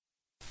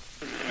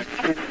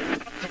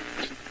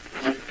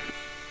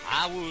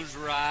was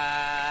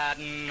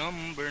riding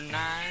number 9,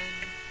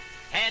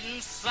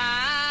 heading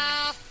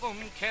south from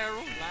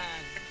Caroline.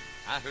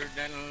 I heard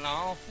that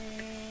long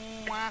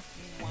wow,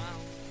 wow,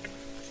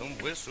 some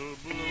whistle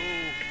blow.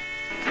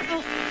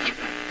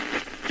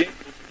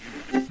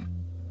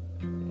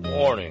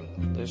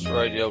 Warning, this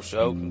radio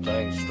show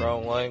contains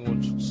strong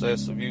language,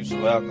 excessive use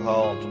of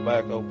alcohol and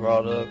tobacco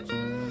products,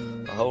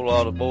 a whole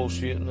lot of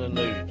bullshitting and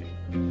nudity.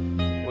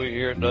 We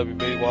here at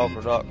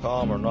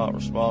WBWalker.com are not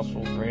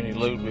responsible for any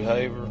lewd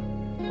behavior,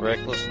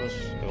 recklessness,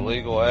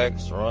 illegal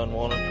acts, or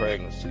unwanted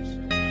pregnancies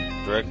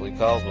directly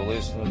caused by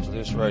listening to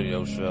this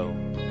radio show.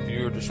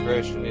 Viewer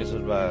discretion is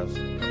advised.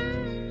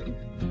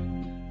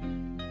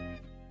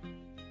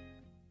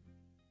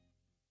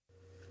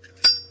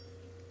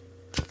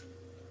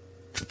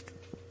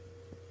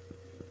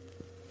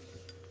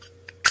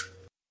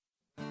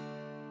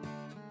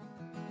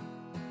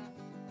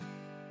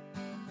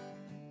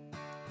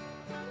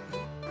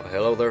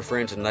 Hello there,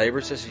 friends and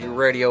neighbors. This is your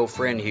radio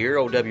friend here,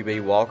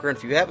 OWB Walker, and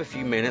if you have a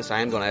few minutes, I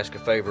am going to ask a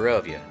favor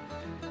of you.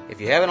 If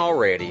you haven't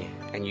already,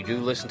 and you do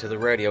listen to the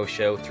radio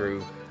show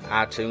through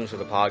iTunes or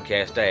the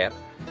podcast app,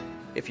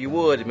 if you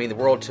would, it'd mean the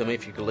world to me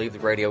if you could leave the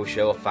radio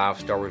show a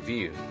 5-star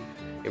review.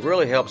 It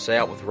really helps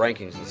out with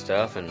rankings and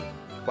stuff, and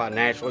quite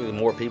naturally, the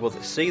more people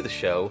that see the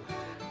show,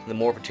 the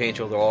more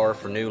potential there are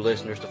for new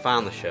listeners to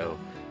find the show.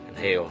 And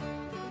hell,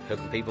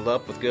 hooking people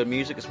up with good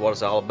music is what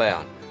it's all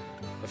about.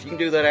 If you can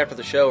do that after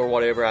the show or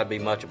whatever, I'd be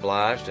much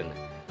obliged. And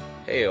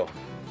hell,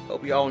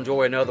 hope you all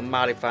enjoy another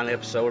mighty fine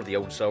episode of the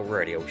Old Soul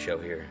Radio Show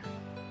here.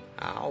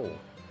 Ow.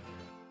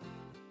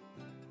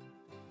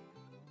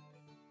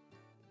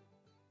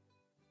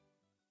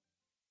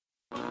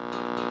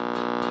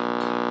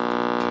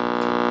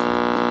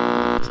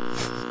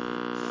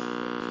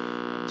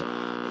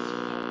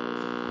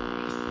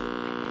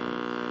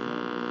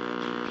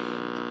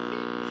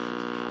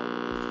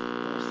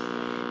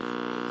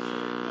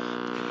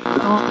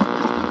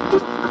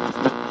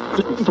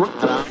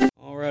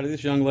 Alrighty,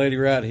 this young lady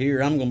right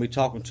here, I'm going to be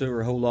talking to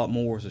her a whole lot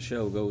more as the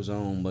show goes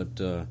on, but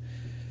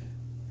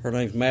her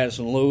name's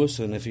Madison Lewis,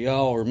 and if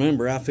y'all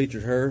remember, I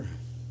featured her,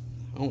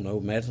 I don't know,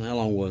 Madison, how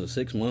long was it,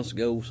 6 months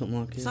ago, something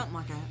like that? Something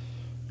like that.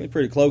 Been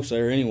pretty close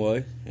there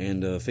anyway,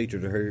 and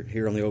featured her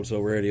here on the Old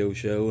Soul Radio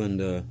Show,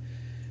 and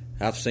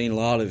I've seen a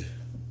lot of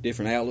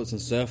different outlets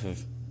and stuff,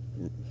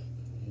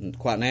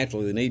 quite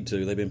naturally they need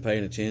to. They've been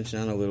paying attention.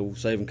 I know that Old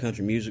Saving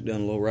Country Music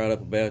done a little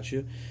write-up about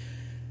you,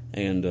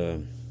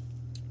 and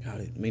God,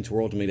 it means the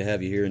world to me to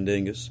have you here in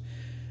Dingus.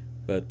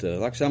 But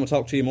like I said, I'm going to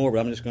talk to you more, but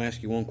I'm just going to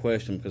ask you one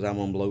question because I'm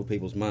going to blow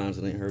people's minds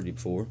that ain't heard you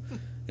before.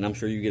 And I'm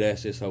sure you get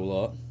asked this a whole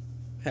lot.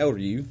 How old are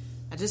you?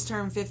 I just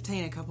turned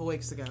 15 a couple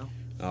weeks ago.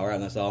 All right,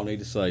 that's all I need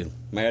to say.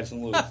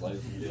 Madison Lewis,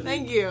 ladies and gentlemen.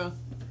 Thank you.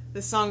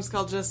 This song's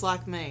called Just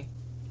Like Me.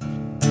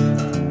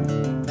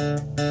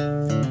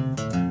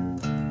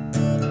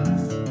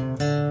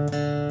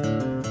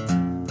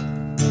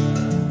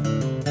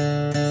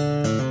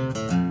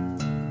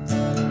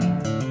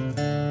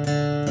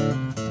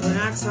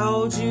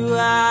 Told you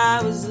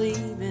I was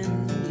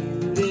leaving,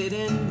 you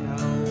didn't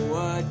know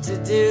what to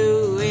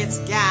do. It's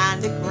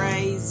kinda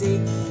crazy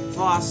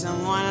for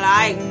someone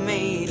like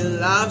me to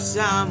love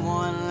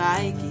someone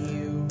like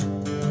you.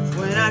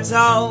 When I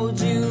told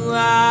you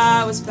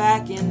I was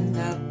packing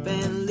up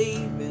and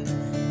leaving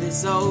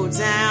this old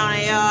town,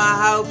 your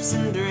hopes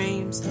and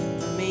dreams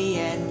for me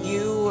and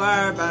you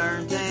were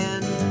burnt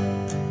and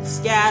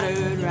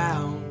scattered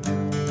round.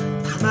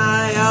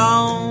 My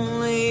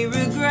only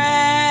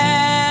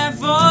regret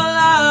for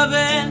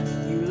loving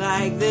you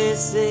like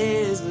this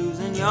is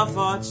losing your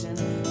fortune,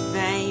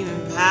 fame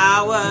and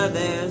power.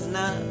 There's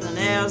nothing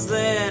else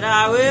that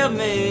I will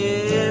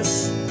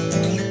miss.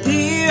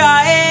 Here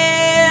I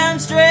am,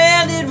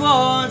 stranded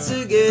once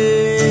again,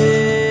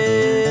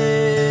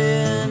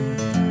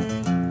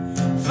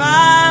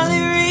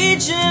 finally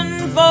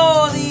reaching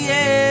for the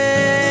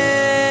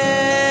end.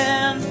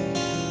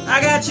 I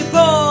got you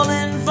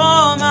pulling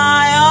for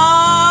my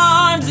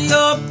arms,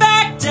 you're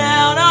back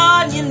down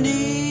on your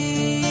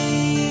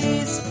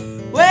knees.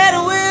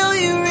 When will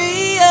you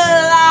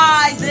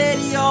realize that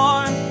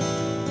you're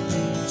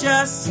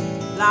just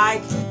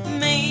like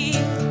me?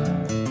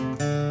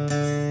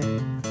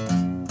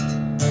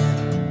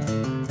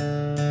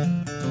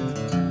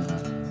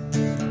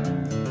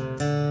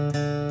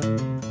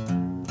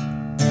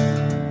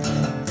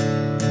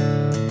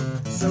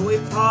 So we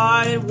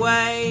parted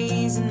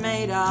ways and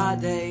made our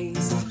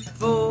days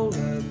full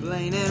of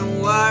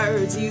blatant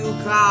words. You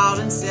called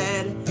and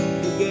said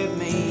you'd give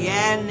me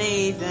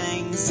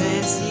anything.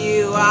 Since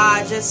you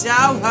are just so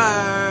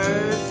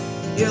hurt,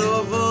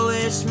 your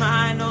foolish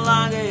mind no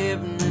longer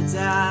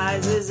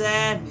hypnotizes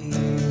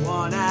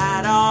anyone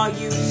at all.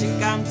 You should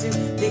come to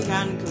the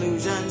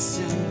conclusion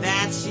soon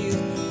that you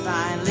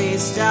finally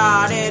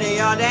started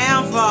your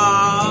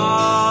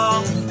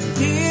downfall.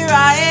 Here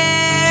I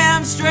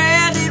am,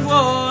 stranded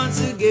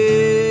once again,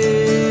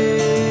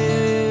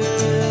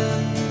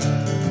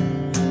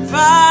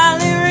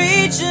 finally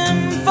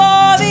reaching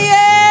for the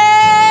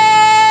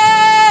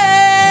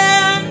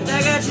end.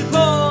 I got you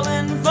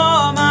pulling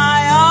for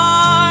my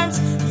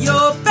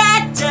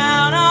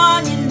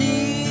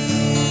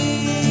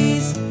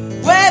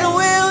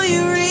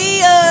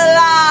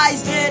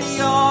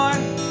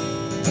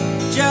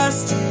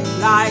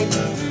just like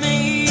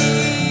me.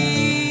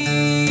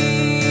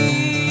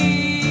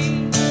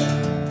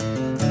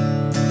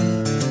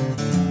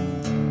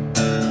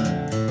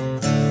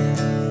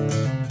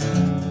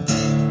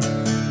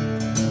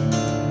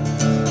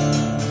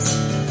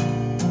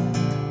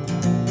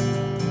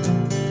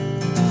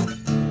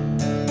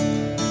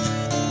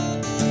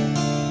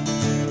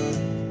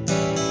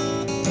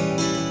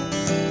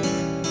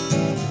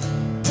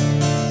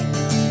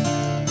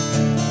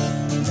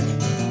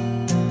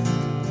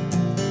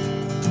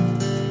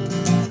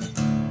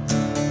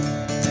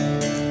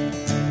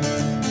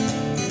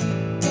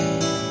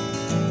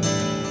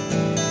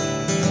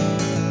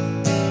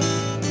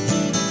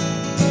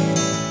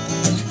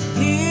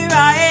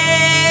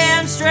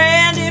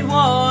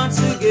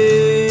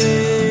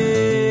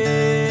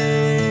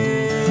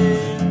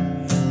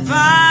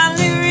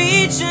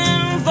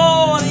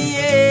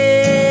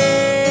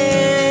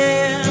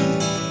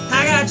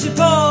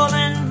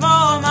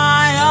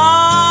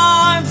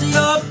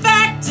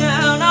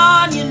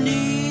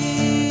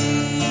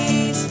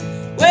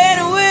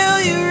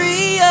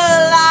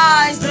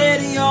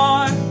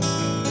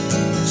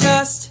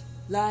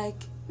 Like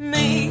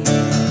me.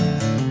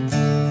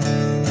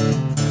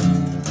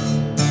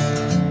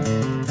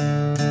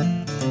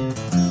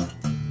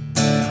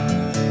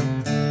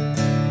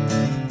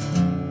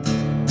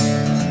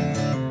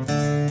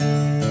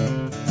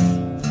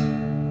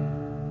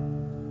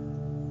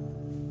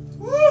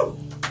 Woo!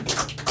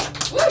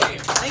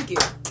 Thank you.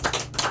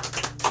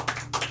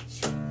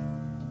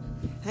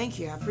 Thank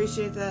you. I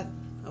appreciate that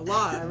a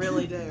lot. I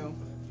really do.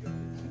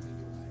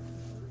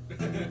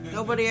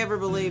 Nobody ever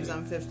believes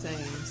I'm 15,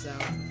 so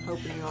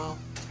hoping you all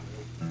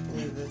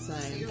believe the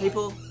same.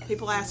 People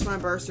ask for my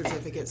birth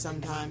certificate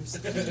sometimes. I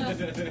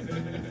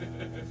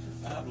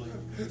believe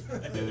it.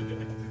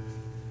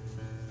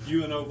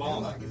 You and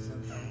Obama.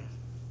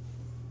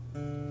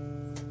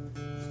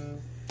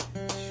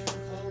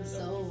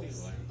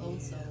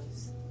 Old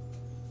souls.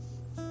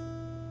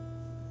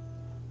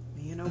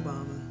 Me and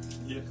Obama.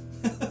 Yeah.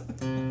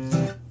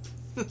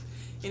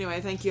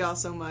 Anyway, thank you all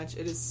so much.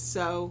 It is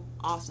so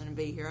awesome to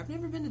be here. I've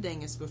never been to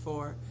Dingus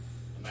before.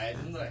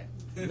 Imagine that.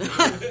 It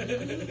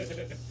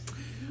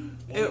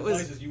One of the was-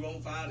 places you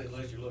won't find it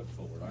unless you're looking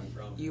for it. I can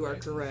promise You are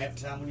that. correct. Half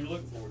the time when you're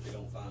looking for it, you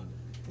don't find it.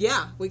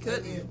 Yeah, we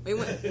couldn't. We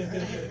went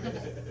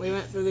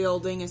through the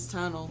old Dingus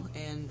Tunnel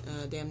and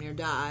damn near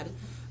died.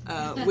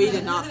 We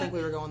did not think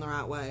we were going the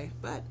right way,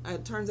 but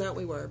it turns out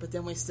we were. But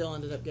then we still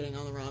ended up getting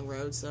on the wrong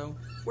road. So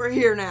we're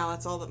here now.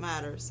 That's all that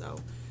matters. So,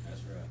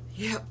 That's right.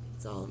 yep,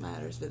 that's all that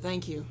matters. But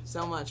thank you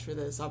so much for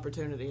this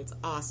opportunity. It's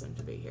awesome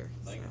to be here.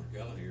 Thank you for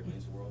coming here. It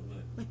means the world to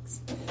me. Thanks.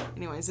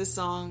 Anyways, this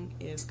song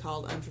is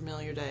called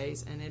Unfamiliar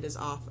Days, and it is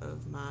off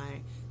of my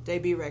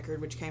debut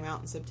record, which came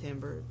out in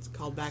September. It's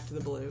called Back to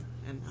the Blue,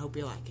 and I hope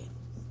you like it.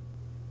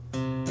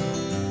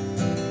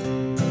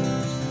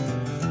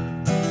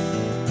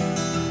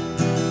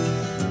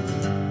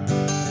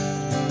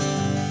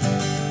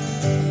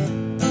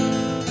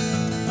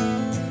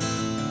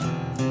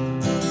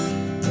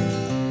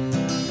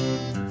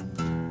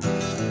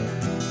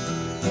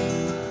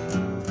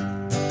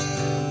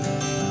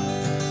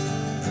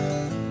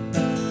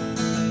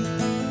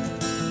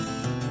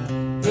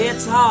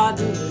 It's hard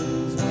to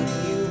lose when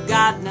you've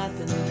got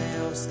nothing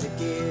else to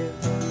give.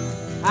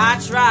 I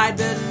tried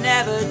but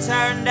never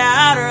turned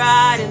out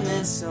right in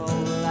this old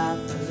life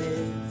I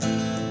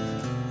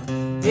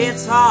live.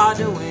 It's hard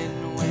to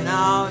win when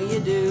all you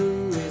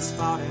do is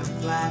fall down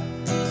flat.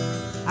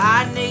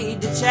 I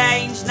need to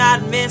change,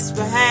 not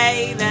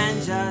misbehave,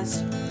 and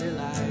just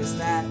realize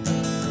that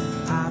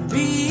I'm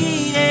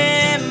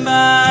beaten,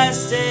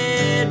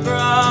 busted,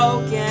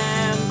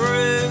 broken,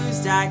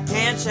 bruised. I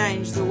can't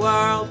change the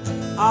world.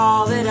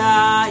 All that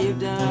I have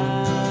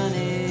done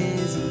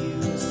is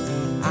used.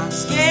 I'm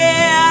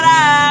scared,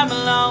 I'm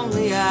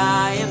lonely,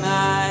 I am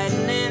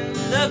hiding in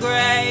the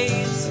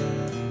graves.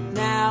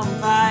 Now I'm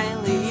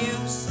finally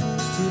used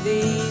to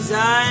these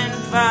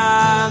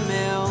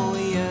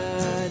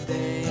unfamiliar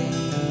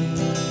days.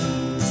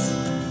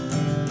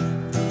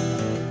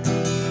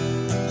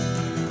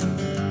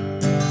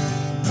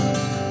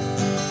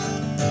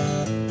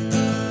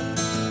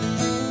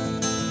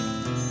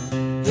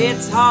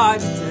 It's hard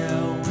to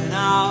tell when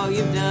all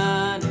you've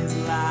done is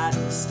lied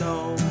and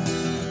stole.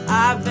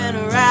 I've been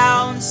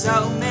around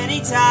so many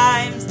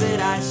times that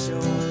I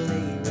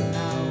surely would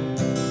know.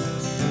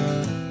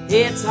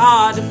 It's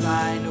hard to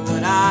find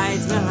what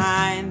hides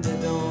behind the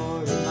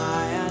door of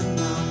my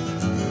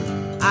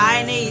unknown.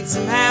 I need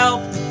some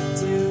help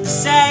to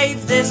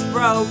save this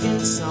broken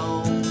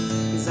soul.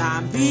 'Cause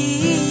I'm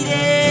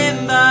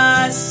beaten,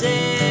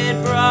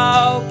 busted,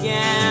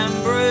 broken,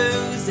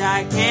 bruised.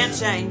 I can't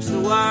change the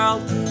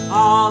world.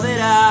 All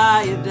that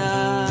I have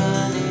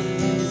done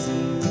is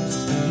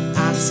used.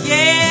 I'm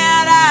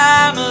scared,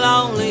 I'm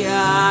lonely,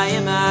 I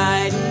am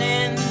hiding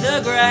in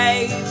the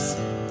graves.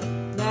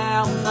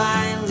 Now I'm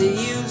finally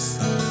used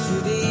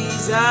to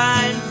these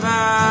unfamiliar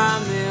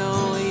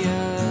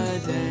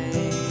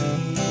days.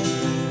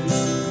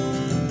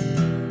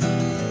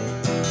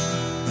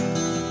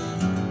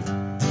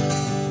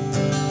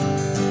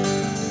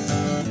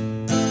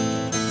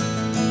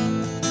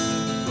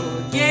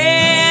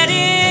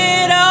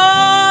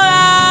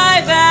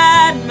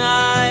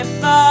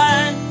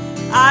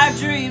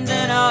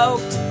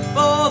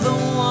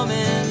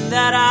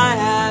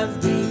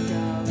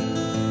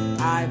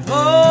 I've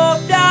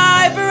hoped,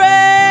 I've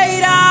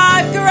prayed,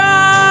 I've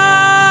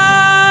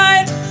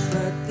cried,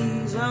 but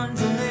these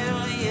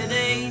unfamiliar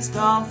days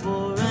call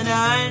for an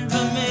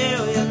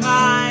unfamiliar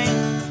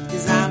mind.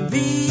 'Cause I'm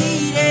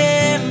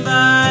beaten,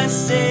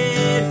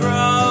 busted,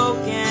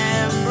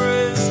 broken,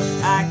 bruised.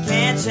 I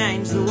can't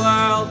change the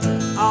world,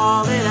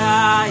 all that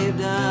I have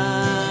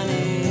done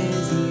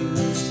is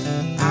used.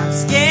 I'm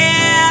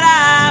scared,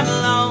 I'm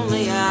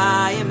lonely,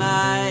 I am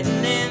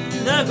hiding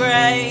in the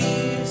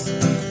graves.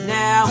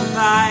 Now I'm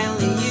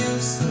finally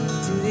used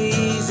to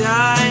these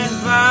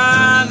unfamiliar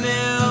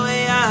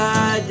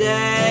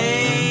days.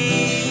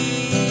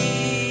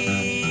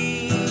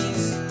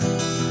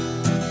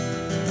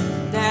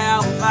 Now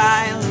I'm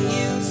finally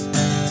used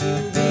to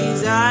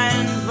these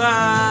unfamiliar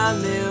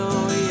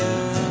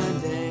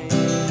days.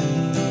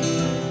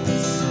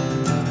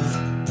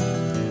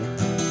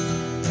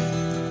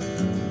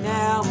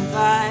 Now I'm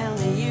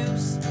finally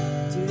used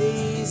to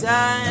these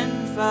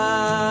unfamiliar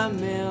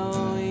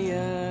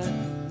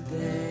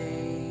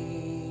days.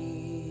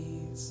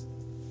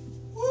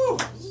 Woo! All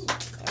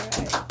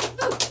right.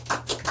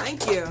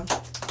 Thank you.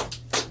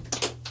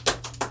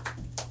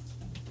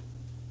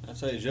 I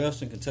say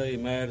Justin can tell you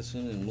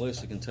Madison, and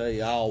Melissa can tell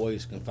you I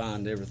always can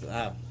find everything.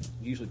 I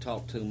usually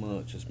talk too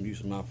much. It's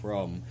usually my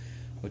problem.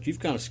 But you've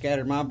kind of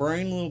scattered my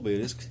brain a little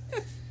bit.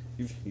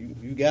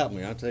 You got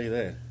me. I'll tell you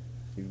that.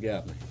 You've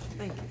got me.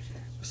 Thank you.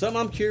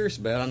 Something I'm curious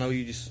about. I know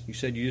you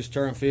said you just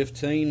turned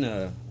 15.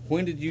 At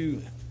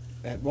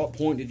what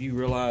point did you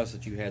realize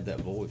that you had that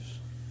voice?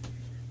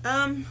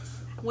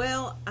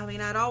 Well, I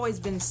mean, I'd always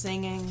been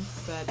singing,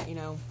 but, you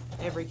know,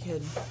 every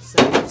kid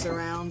sings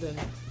around and,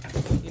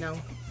 you know,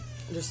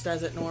 just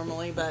does it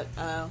normally. But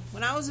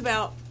when I was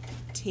about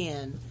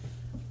 10,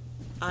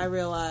 I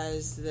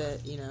realized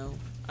that, you know,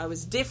 I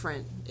was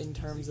different in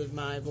terms of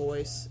my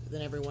voice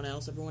than everyone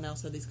else. Everyone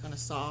else had these kind of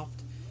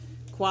soft,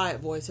 quiet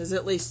voices,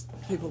 at least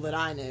people that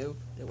I knew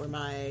that were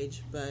my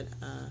age. But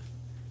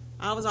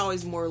I was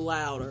always more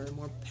louder and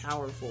more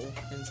powerful,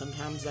 and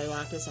sometimes they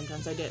liked it,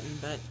 sometimes they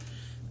didn't. But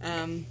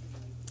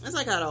as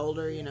I got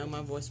older, you know,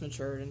 my voice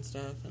matured and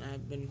stuff, and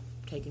I've been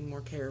taking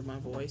more care of my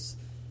voice.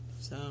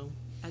 So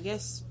I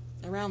guess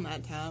around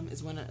that time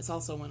is when it's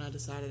also when I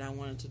decided I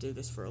wanted to do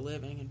this for a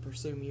living and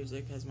pursue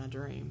music as my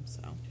dream.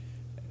 So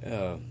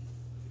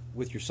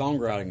with your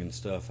songwriting and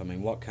stuff, I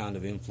mean, what kind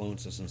of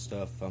influences and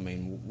stuff, I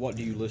mean, what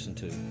do you listen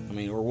to? I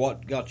mean, or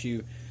what got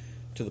you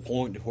to the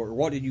point, or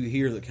what did you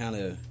hear that kind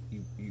of,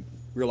 you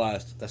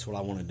realized that's what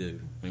I want to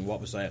do? I mean,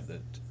 what was that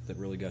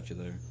really got you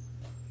there?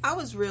 I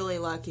was really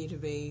lucky to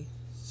be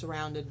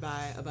surrounded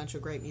by a bunch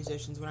of great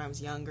musicians when I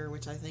was younger,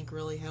 which I think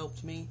really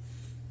helped me,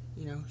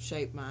 you know,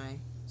 shape my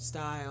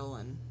style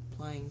and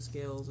playing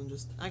skills, and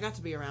just, I got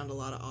to be around a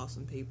lot of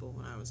awesome people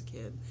when I was a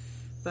kid.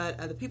 But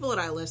the people that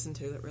I listened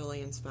to that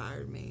really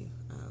inspired me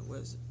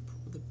was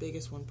the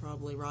biggest one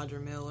probably Roger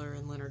Miller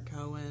and Leonard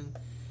Cohen,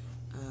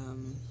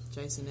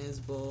 Jason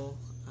Isbell,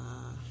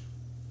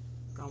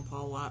 John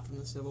Paul White from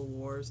the Civil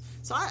Wars.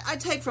 So I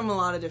take from a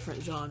lot of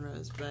different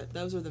genres, but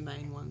those are the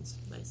main ones,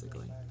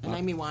 basically. And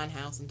Amy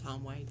Winehouse and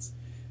Tom Waits.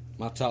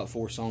 My top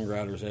 4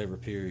 songwriters ever,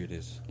 period,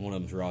 is one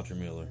of them's Roger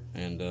Miller.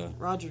 And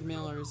Roger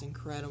Miller is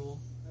incredible.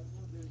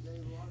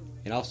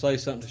 And I'll say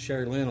something to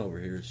Sherry Lynn over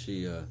here.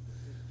 She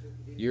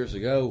years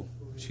ago,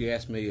 she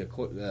asked me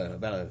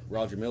about a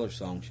Roger Miller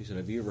song. She said,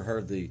 "Have you ever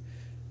heard the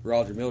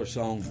Roger Miller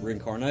song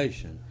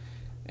Reincarnation?"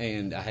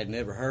 And I had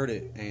never heard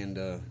it, and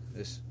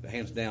it's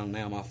hands down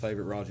now my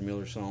favorite Roger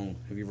Miller song.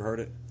 Have you ever heard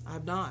it?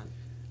 I've not.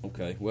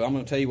 Okay. Well, I'm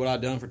going to tell you what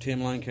I've done for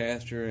Tim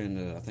Lancaster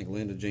and I think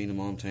Linda Gina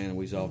Montana.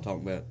 We was all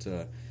talking about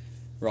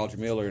Roger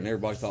Miller, and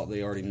everybody thought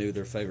they already knew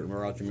their favorite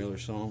Roger Miller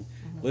song.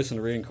 Mm-hmm. Listen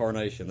to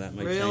Reincarnation. That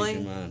may really?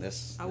 change your mind.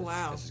 That's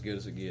wow. That's as good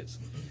as it gets.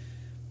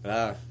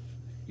 But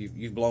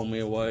you've blown me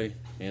away,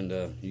 and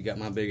you got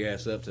my big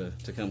ass up to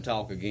come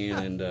talk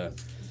again, and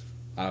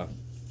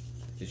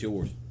it's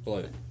yours.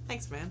 Play it.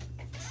 Thanks, man.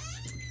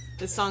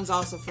 This song's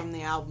also from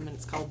the album, and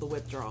it's called The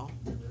Withdrawal.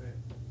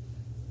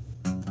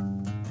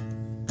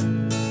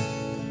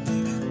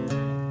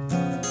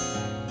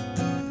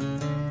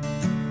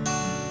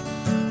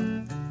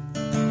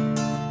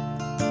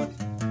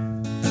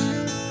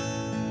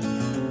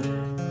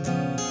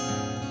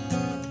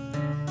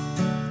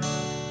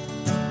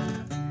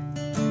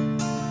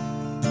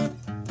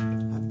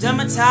 I've done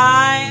my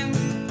time,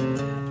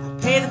 I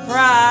pay the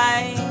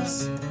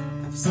price,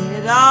 I've seen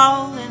it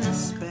all in the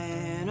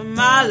span of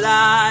my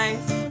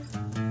life,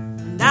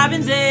 and I've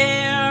been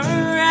there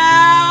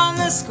around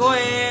the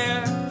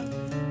square.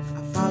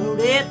 I followed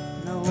it,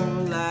 no,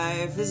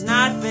 life is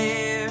not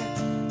fair,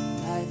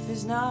 life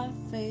is not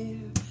fair.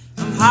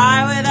 I'm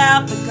high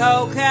without the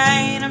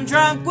cocaine, I'm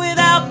drunk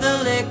without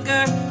the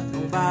liquor.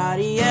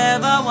 Nobody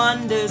ever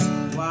wonders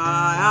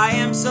why I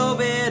am so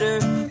bitter.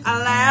 I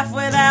laugh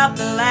without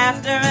the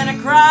laughter and I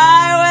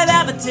cry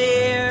without the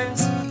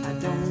tears. I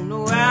don't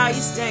know how you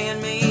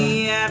stand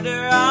me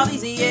after all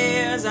these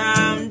years.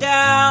 I'm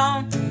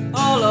down,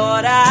 oh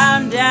Lord,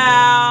 I'm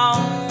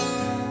down.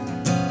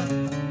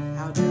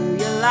 How do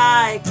you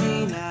like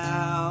me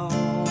now?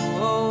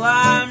 Oh,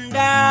 I'm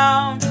down.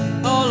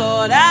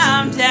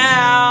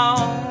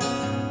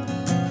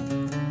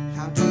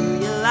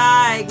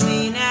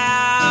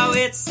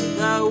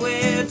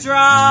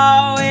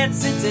 withdrawal,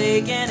 it's a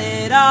taking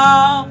it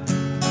all.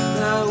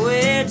 The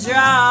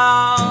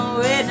withdrawal,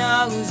 it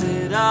knows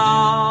it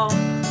all.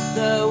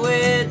 The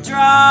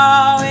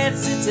withdrawal,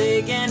 it's a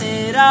taking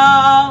it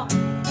all.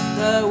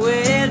 The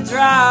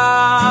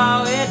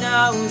withdrawal, it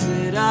knows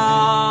it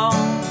all.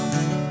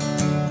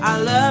 I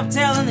love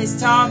telling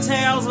these tall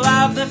tales,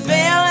 love the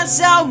feeling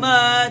so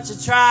much. I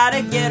try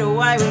to get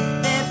away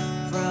with it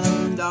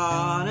from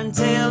dawn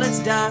until it's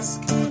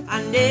dusk.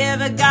 I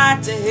never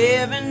got to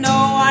heaven, no,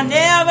 I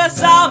never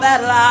saw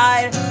that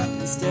light.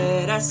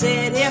 Instead I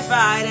sit here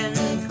fighting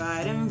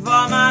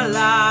for my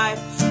life.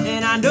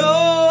 And I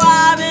know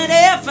I've been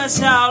here for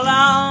so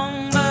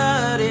long,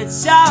 but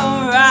it's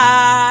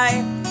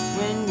alright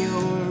when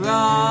you're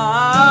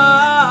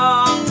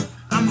wrong.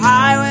 I'm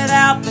high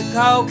without the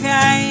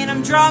cocaine,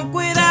 I'm drunk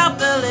without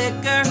the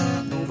liquor.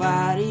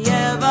 Nobody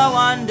ever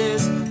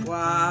wonders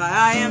why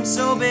I am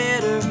so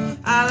bitter.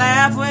 I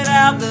laugh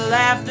without the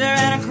laughter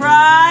and I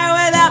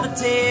cry without the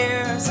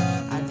tears.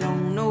 I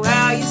don't know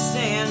how you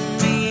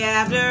stand me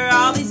after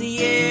all these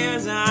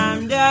years.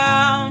 I'm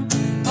down,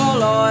 oh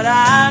Lord,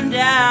 I'm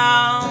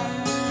down.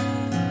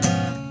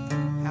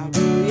 How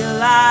do you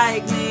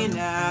like me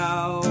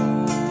now?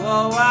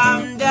 Oh,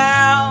 I'm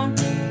down,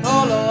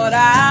 oh Lord,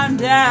 I'm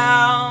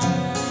down.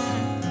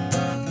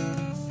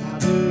 How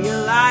do you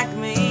like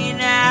me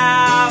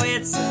now?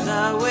 It's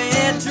the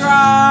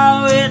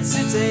withdrawal, it's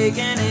a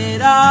taking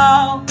it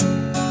all.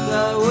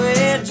 The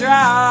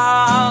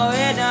withdrawal,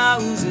 it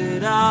knows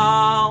it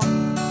all.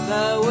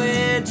 The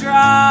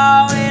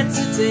withdrawal, it's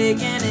a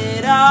taking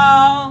it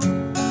all.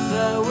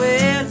 The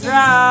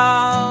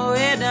withdrawal,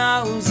 it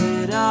knows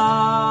it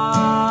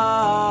all.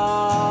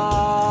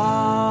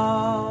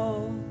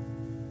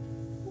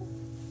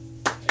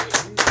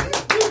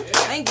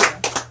 Thank you.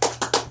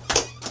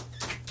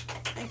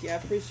 Thank you, I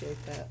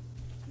appreciate that.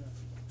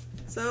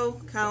 So,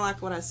 kind of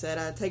like what I said,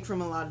 I take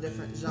from a lot of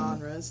different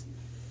genres.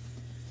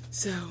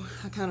 So,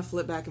 I kind of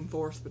flip back and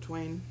forth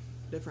between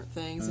different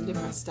things and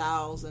different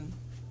styles, and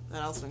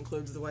that also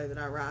includes the way that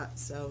I write.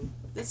 So,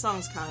 this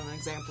song's kind of an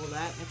example of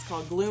that. It's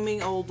called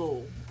Gloomy Old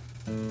Dull.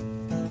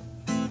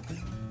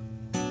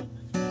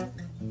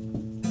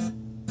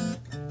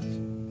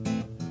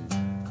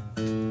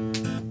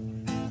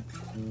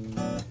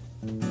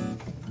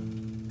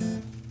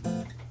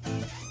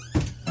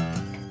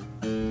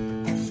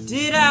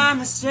 Did I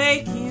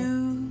mistake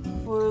you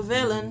for a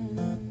villain?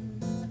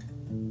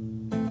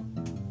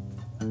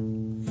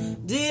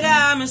 Did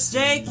I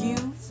mistake you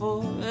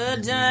for a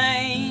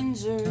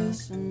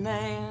dangerous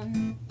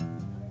man?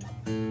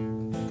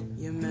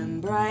 Your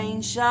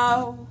membrane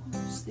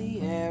shows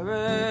the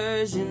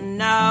errors you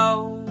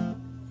know,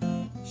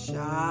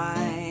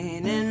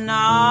 shining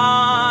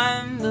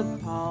on the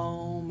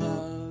palm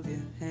of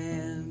your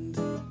hand.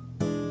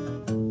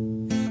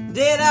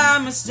 Did I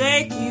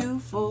mistake you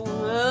for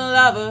a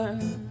lover?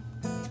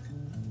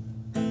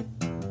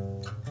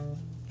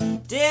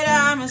 Did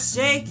I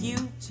mistake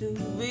you to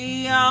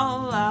be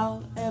all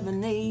I'll ever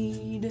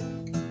need?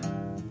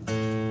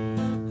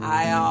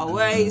 I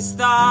always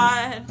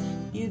thought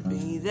you'd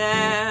be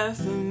there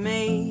for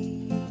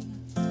me,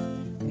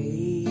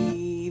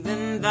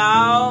 even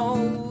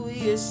though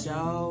you're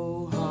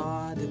so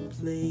hard to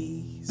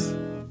please.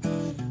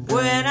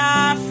 When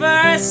I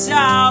first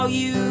saw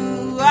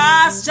you,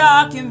 I was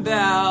talking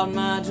about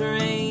my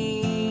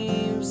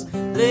dreams,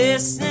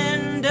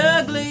 listening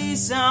to Glee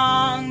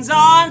songs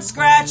on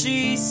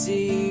scratchy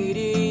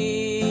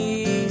CDs.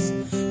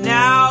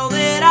 Now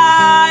that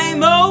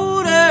I'm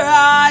older,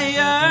 I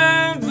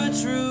yearn for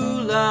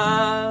true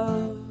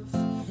love.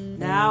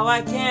 Now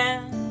I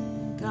can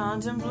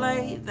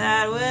contemplate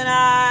that when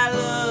I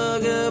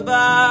look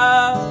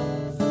above.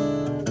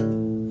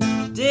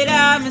 Did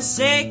I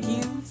mistake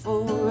you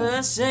for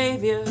a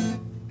savior?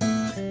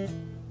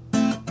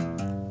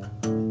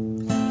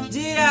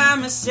 Did I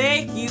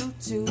mistake you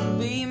to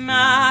be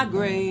my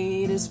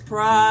greatest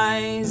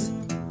prize?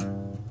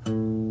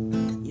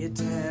 Your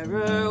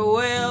terror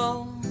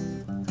will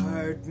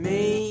hurt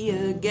me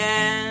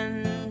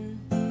again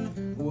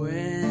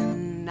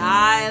when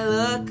I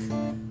look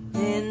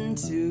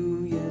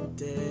into your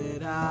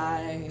dead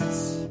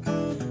eyes.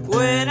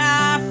 When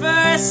I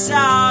first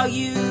saw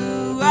you,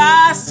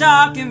 I was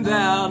talking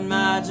about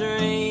my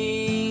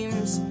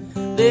dreams,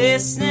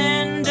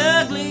 listening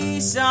to Glee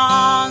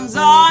songs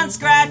on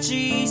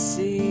scratchy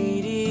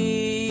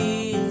CDs.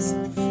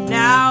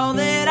 Now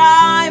that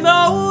I'm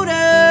older,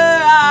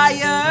 I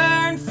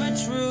yearn for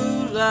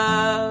true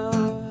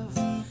love.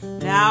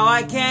 Now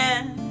I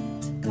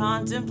can't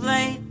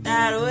contemplate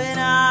that when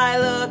I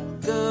look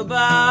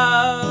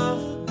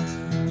above.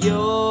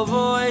 Your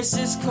voice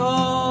is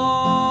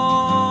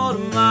cold,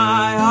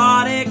 my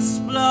heart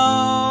explodes,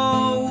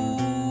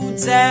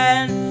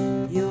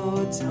 and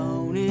your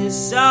tone is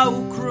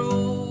so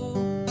cruel.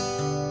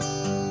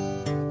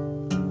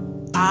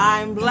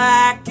 I'm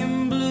black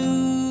and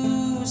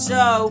blue,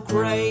 so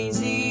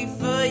crazy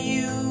for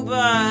you,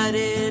 but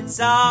it's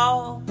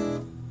all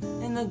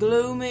in the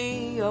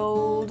gloomy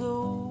old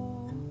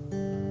dull.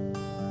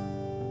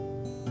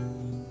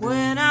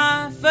 When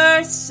I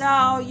first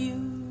saw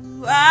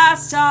you, I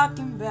was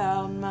talking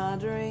about my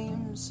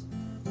dreams,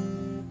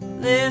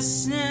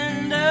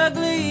 listening to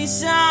glee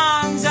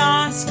songs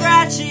on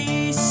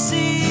scratchy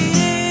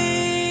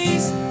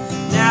CDs.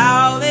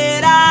 Now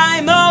that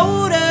I'm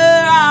older,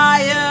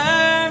 I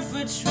yearn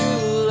for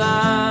true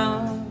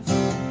love.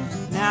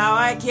 Now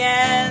I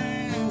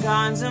can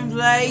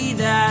contemplate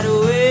that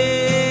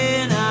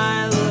when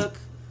I look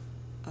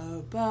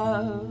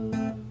above.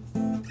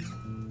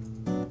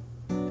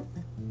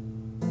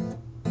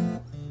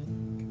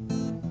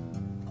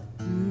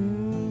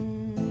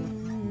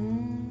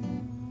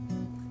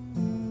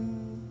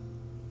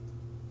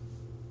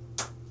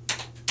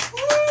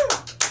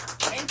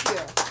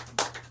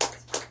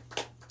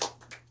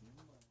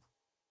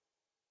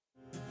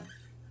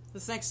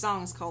 This next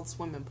song is called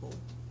Swimming Pool.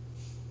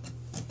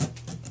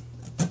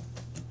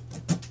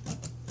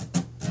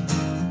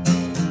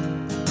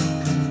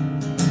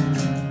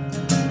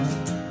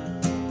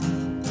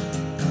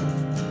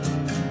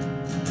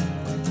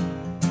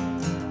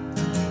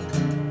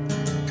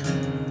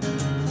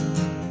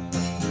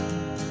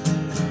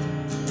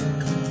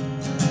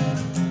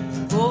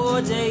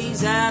 4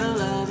 days out of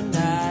love and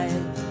I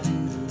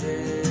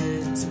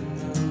needed to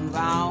move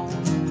on.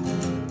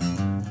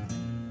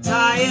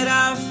 Tired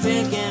of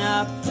picking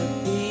up the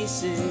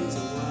pieces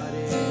of what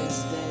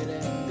is dead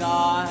and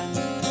gone.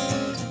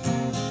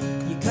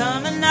 You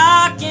come a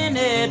knocking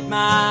at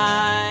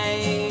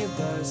my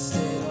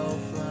busted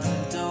old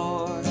front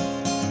door.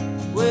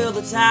 Well,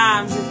 the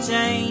times have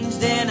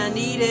changed and I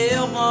need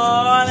help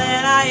more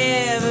than I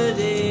ever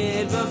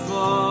did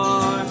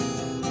before.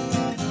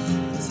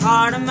 This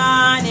heart of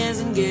mine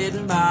isn't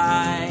getting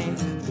by,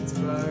 it's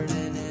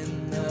burning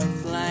in the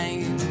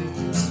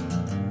flames.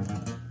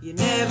 You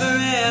never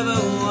ever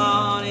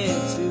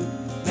wanted to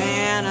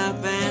man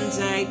up and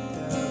take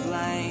the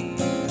blame.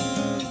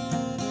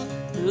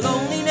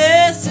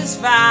 Loneliness is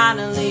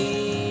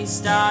finally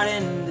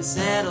starting to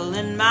settle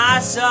in my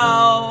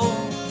soul.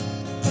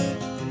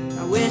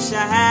 I wish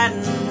I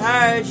hadn't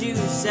heard you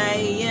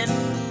saying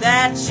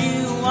that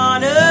you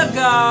wanna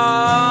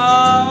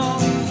go.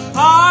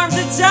 Arms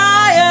are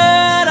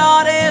tired,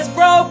 heart is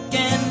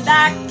broken,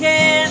 I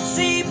can't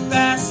see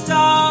past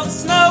all the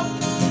smoke.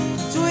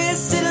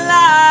 Twisted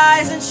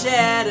lies and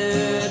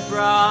shattered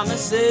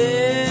promises.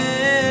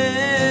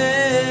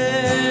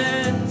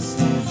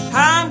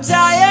 I'm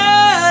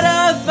tired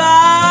of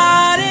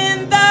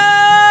fighting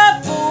the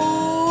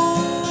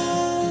fool.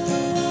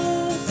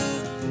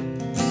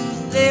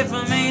 If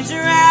I'm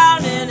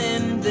drowning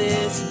in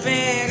this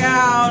big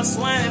old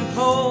swimming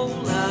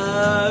pool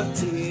of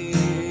tears.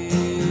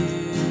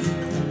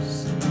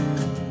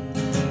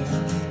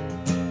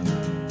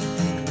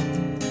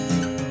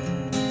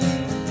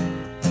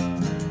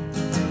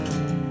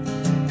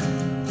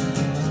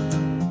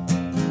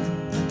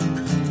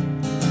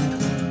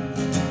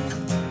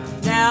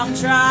 Now I'm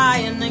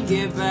trying to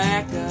get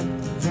back up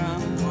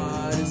from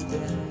what has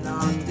been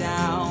knocked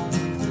down.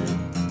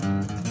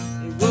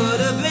 It would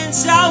have been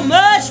so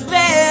much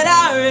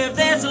better if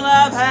this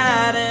love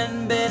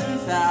hadn't been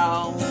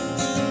found.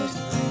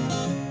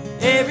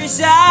 Every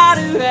side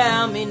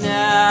around me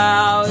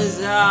now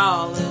is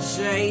all a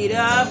shade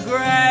of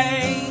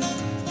gray.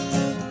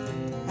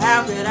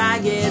 How could I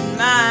get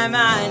my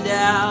mind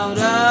out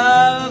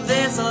of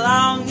this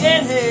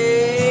longing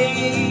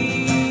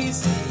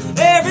haze?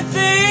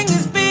 Everything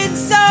has been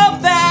so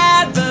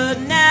bad, but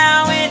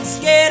now it's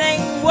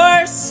getting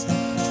worse.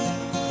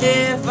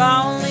 If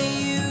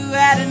only you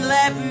hadn't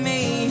left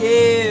me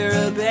here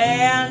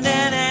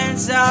abandoned and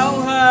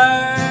so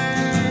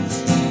hurt.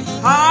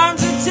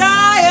 Arms are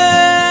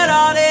tired,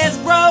 heart is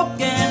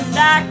broken,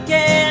 I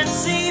can't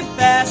see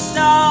past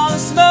all the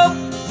smoke.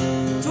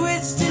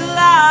 Twisted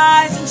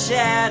lies and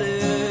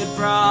shattered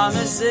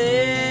promises.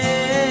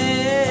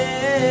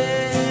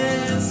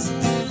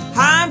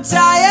 I'm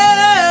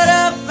tired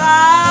of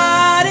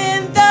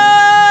fighting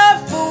the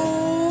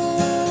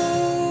fool.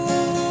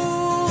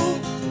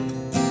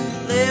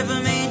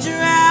 Leaving me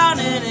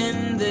drowning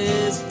in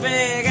this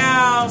big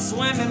old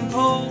swimming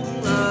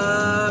pool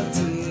of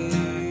tears.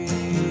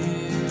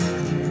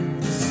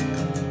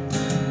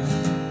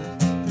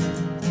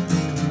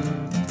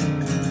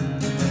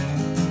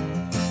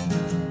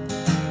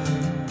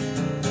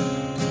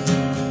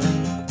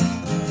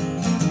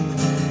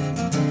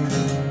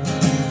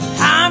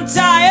 I'm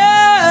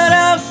tired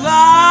of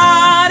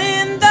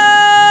fighting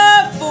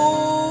the fool.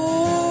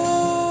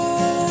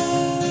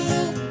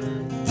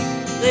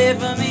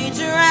 Leaving me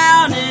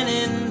drowning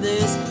in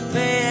this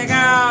big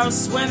old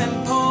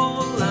swimming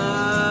pool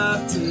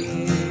of tears.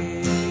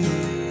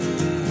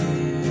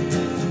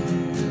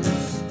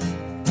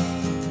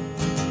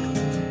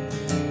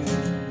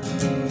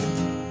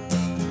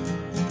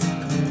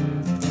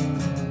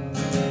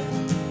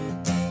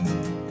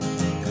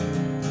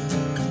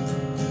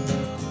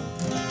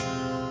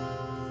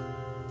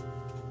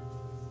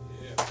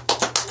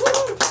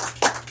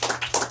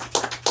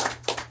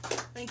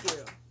 Thank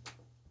you.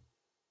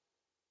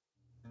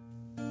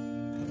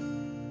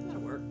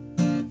 That'll work.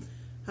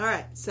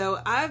 Alright,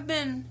 so I've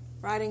been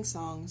writing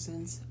songs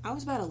since I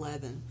was about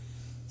 11.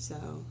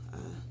 So,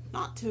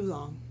 not too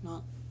long,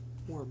 not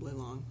horribly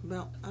long.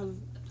 I've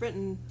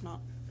written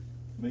not...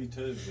 Me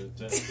too, but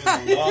that's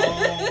been a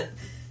long...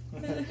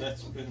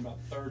 That's been about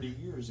 30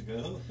 years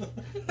ago.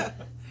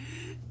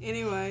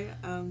 Anyway,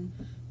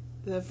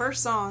 the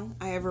first song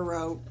I ever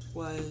wrote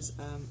was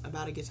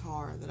about a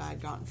guitar that I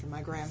had gotten from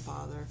my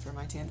grandfather for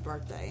my 10th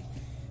birthday,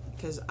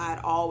 because I'd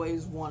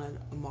always wanted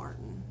a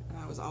Martin, and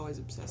I was always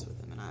obsessed with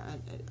them.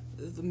 And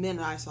the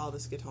minute I saw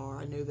this guitar,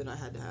 I knew that I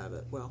had to have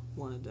it. Well,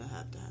 wanted to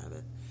have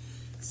it.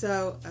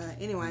 So,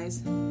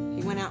 anyways,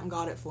 he went out and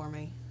got it for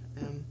me,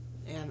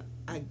 and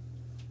I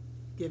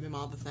give him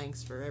all the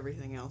thanks for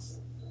everything else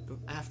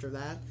after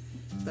that.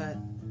 But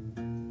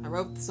I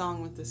wrote the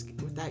song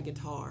with that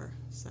guitar,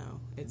 so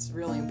it's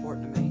really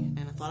important to me,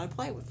 and I thought I'd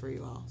play it for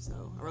you all.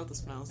 So I wrote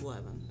this when I was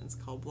 11. It's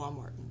called Blah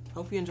Martin.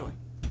 Hope you enjoy.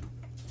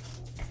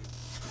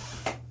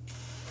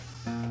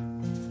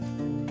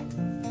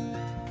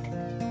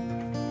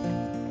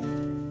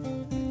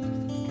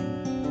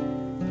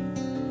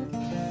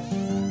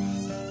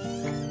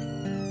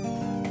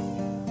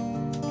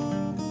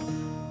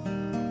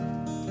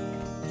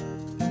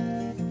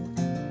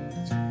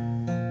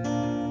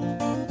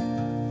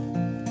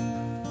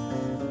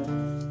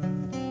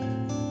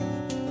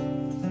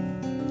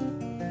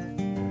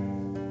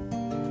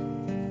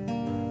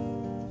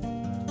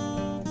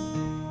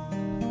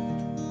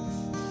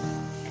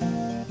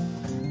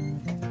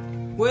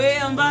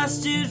 Well,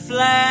 busted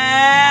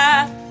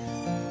flat,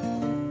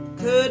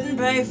 couldn't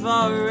pay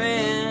for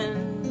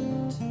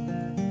rent.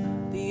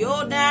 The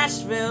old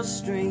Nashville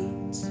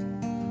streets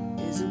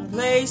is a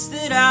place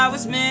that I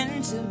was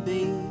meant to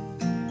be.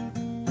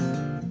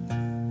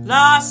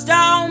 Lost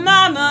all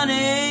my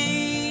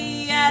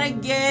money at a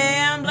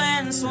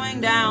gambling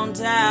swing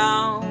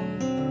downtown.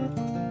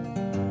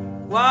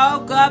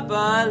 Woke up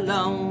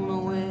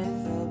alone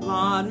with a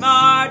blonde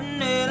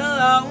Martin and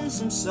a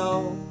lonesome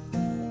soul.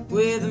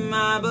 With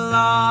my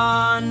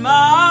blonde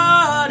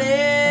Martin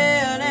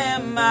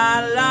and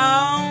my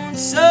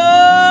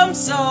lonesome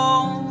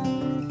soul.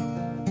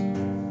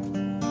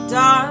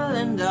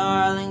 Darling,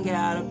 darling,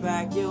 gotta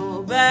pack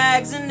your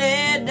bags and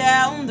head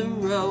down the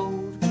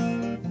road.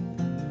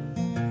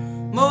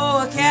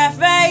 More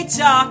cafe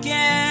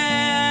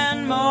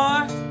talking,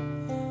 more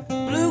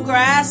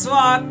bluegrass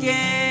walking,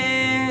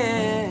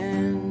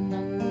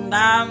 and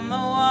I'm the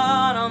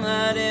one on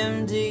that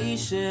empty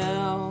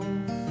shelf.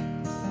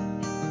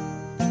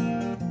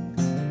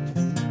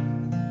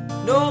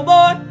 No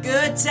more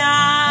good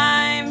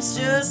times,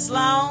 just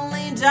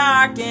lonely,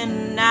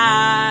 darkened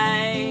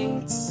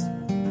nights.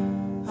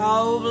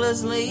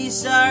 Hopelessly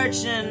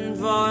searching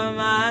for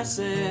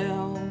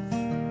myself.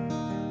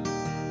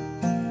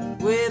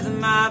 With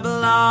my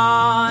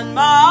blonde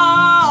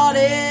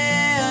Martin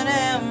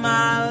and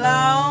my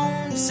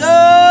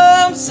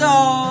lonesome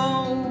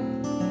soul.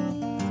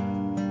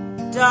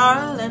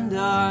 Darling,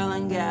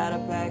 darling, gotta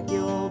pack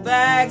your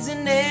bags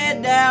and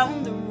head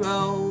down the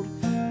road.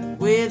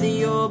 With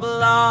your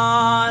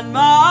blonde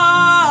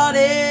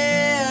Martin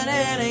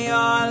and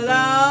your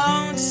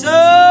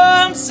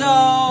lonesome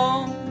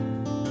soul.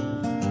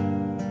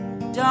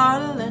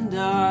 Darling,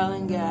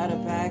 darling, gotta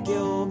pack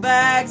your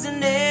bags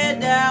and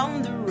head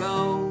down the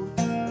road.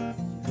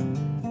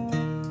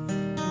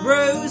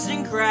 Bruised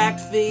and cracked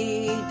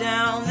feet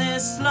down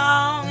this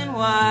long and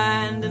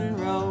winding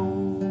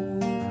road.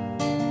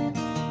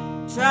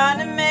 Trying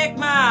to make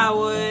my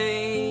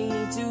way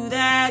to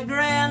that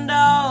Grand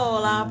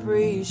Ole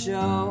Opry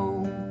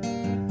show.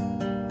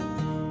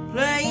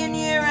 Playing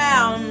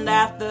year-round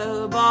at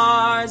the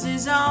bars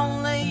is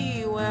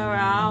only where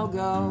I'll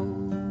go.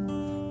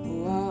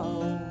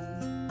 Whoa.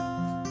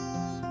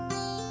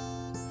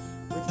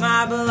 With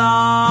my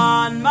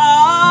blonde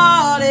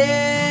Martin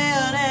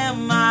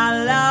and my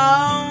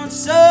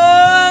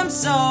lonesome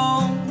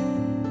soul.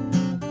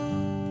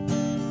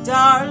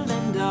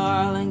 Darling,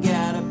 darling,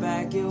 gotta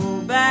pack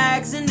your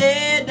bags and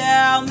head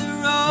down the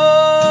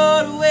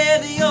road.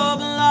 With your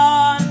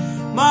blonde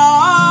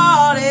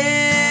Martin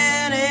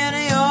and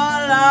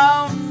your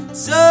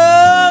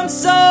lonesome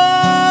soul.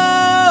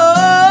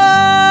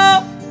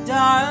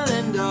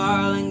 Darling,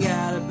 darling,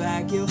 gotta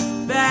pack your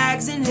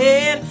bags and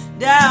head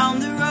down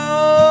the road.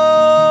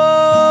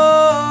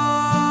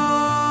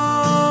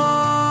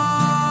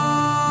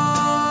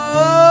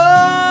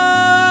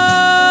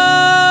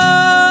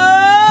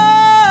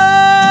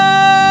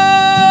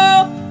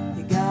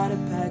 You gotta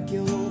pack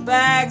your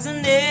bags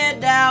and head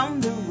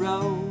down the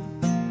road.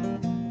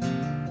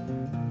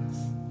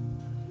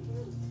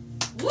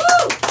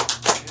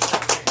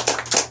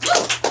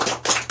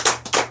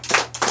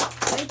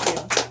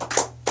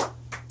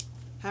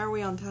 How are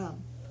we on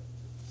time?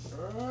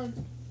 Alright.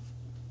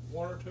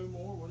 One or two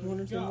more. Whatever One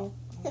or you two got. more?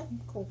 Okay,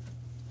 cool.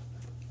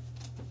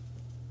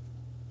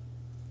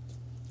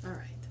 All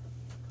right.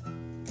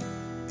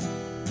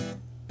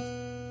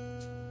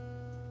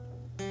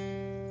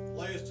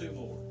 Play us two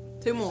more.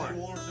 Two more. Say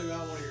one or two, I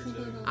want to hear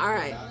two. All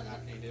right.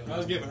 I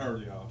was giving her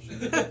the option.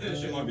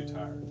 She might be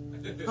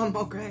tired. I'm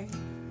okay.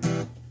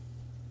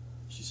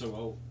 She's so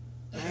old.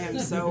 I am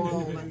so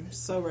old. I'm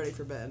so ready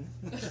for bed.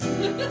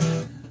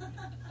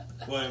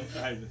 Well,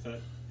 hey,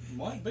 that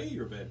might be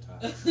your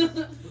bedtime.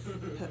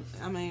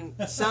 I mean,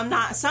 some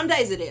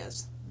days it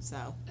is.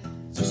 So.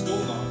 So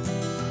school's on.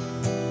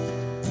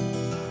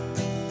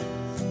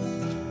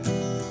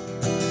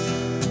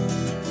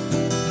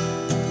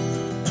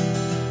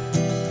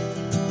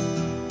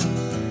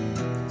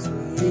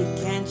 Sweetie,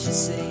 can't you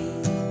see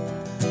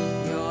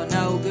you're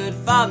no good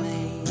for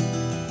me?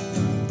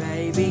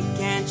 Baby,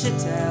 can't you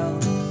tell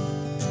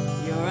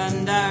you're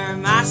under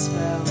my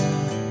spell?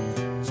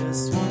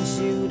 Just want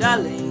you to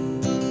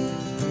leave,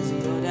 'cause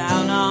you're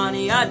down on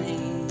your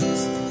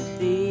knees.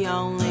 The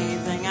only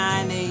thing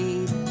I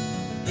need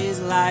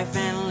is life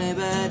and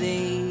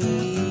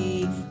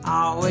liberty.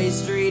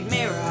 Always treat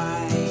me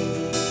right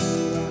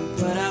and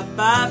put up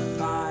a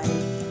fight.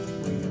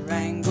 We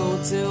wrangle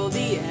till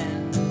the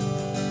end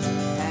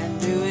and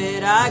do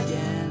it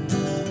again.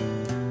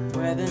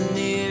 Whether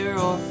near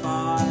or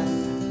far,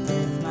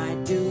 death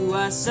might do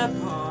us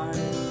apart.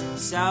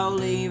 So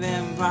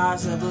leaving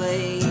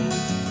possibly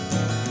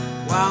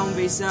won't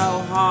be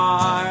so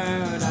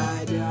hard.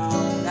 I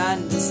don't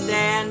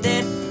understand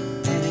it,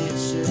 and it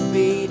should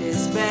be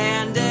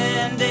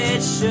disbanded.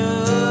 It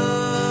should.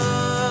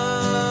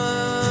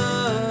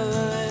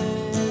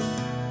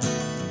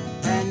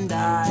 And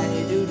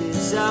I do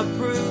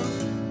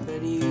disapprove,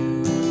 but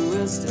you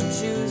will still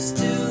choose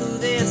to.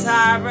 This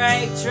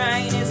heartbreak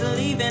train is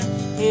leaving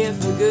here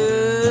for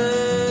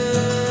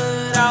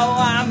good. Oh,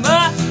 I'm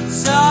a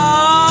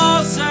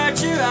soul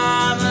searcher,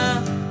 I'm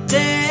a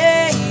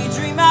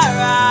daydreamer,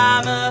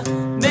 I'm a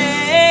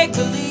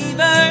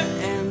make-believer,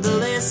 and the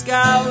list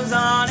goes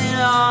on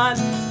and on.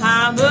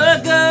 I'm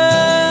a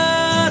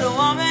good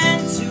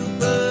woman to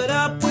put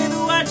up with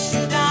what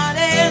you've done,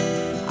 and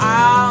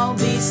I'll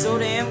be so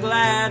damn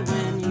glad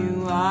when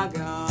you are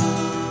gone.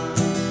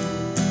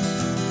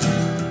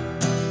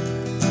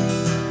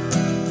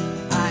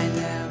 I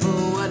never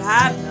would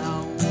have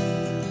known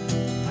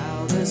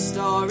how the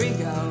story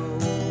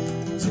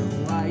goes, or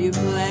why you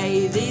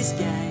play these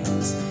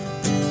games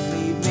and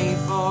leave me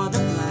for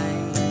the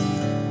blame.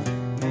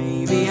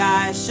 Maybe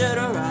I should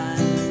have run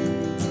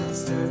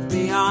past earth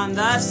beyond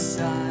the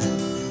sun.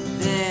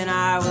 Then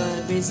I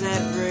would be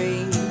set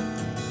free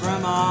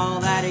from all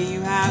that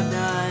you have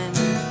done.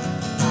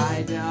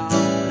 I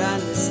don't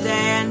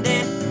understand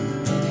it,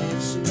 and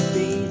it should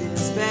be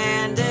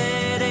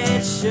disbanded.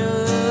 It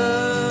should.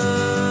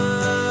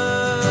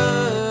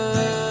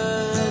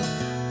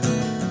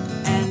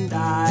 And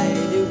I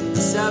do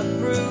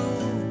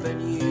disapprove,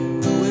 but you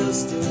will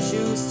still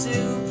choose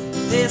to.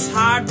 This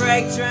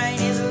heartbreak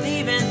train is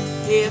leaving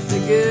here for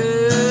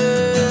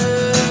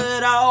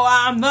good. Oh,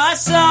 I'm a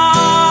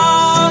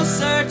soul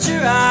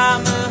searcher,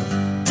 I'm a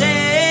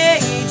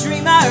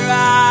daydreamer,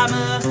 I'm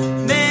a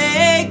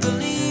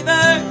make-believer,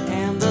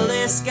 and the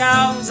list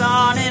goes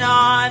on and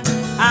on.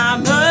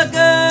 I'm a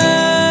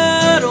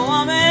good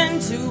woman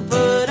to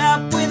put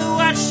up with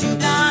what you've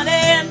done,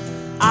 and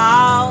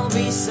I'll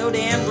be so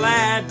damn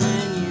glad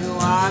when you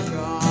are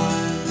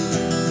gone.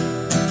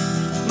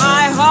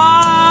 My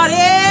heart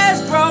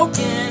is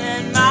broken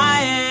and my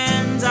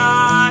hands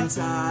are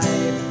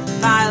tied.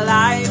 My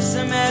life's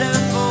a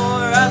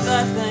metaphor of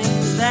the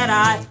things that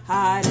I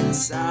hide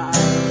inside.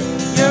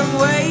 Your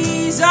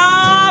ways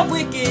are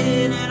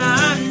wicked and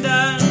I'm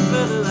done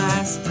for the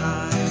last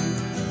time.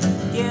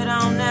 Get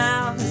on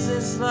now, 'cause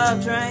this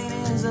love train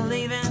is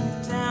leaving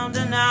town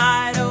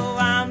tonight. Oh,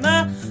 I'm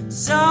a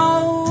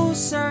soul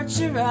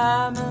searcher,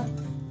 I'm a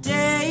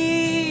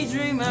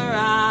daydreamer,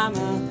 I'm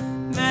a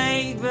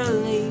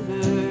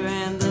make-believer,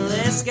 and the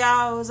list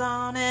goes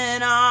on,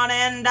 and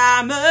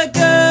I'm a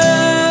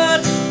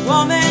good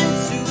woman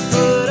to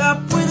put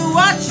up with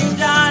what you've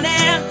done,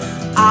 and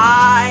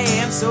I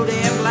am so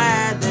damn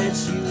glad that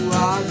you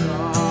are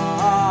gone.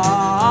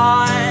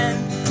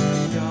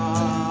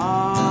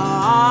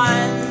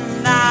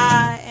 Gone.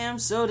 I am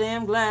so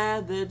damn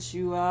glad that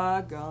you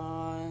are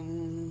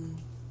gone.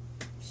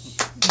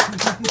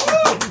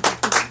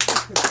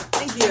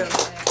 Thank you.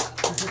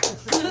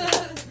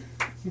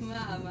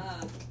 My.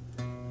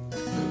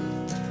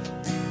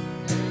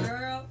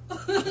 Girl.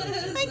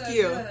 Thank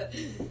you.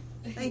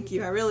 Thank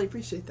you. I really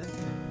appreciate that.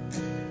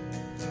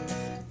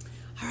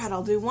 All right,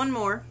 I'll do one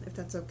more, if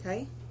that's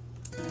okay.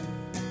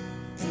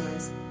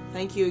 Anyways,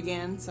 thank you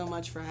again so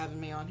much for having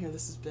me on here.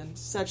 This has been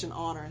such an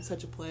honor and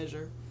such a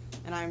pleasure,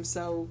 and I'm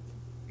so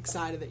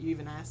excited that you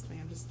even asked me.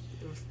 I've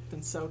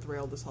been so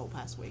thrilled this whole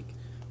past week.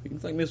 You can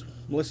thank Miss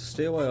Melissa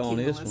Stillwell on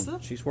this Melissa.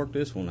 one. She's worked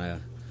this one out.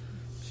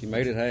 She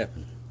made it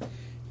happen.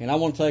 And I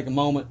want to take a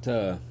moment.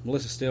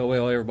 Melissa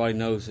Stillwell, everybody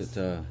knows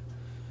that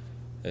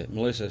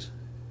Melissa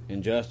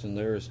and Justin,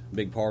 they're as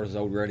big part of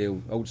this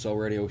old soul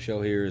radio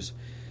show here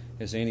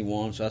as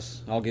anyone. So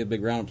I'll give a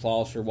big round of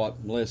applause for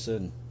what Melissa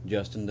and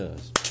Justin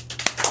does.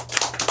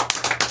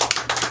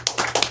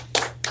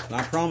 And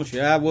I promise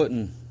you, I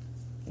wouldn't.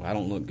 Well, I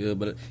don't look good,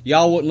 but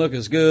y'all wouldn't look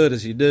as good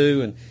as you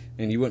do,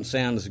 and you wouldn't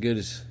sound as good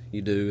as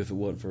you do if it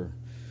wasn't for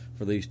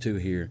these two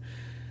here.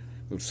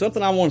 But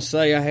something I want to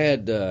say,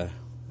 I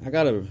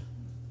got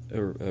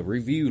a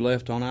review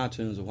left on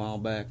iTunes a while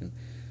back, and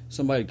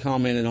somebody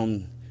commented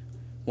on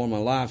one of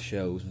my live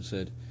shows and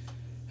said,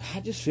 I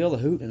just feel the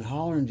hooting and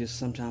hollering just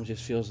sometimes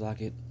just feels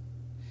like it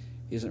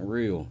isn't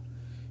real.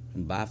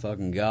 And by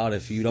fucking God,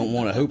 if you don't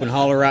want to hoop and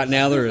holler right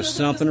now, there is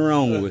something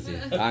wrong with you.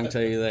 I can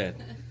tell you that.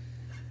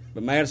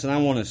 But Madison, I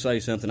want to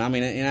say something. I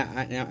mean,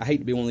 and I hate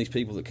to be one of these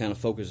people that kind of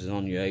focuses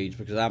on your age,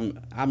 because I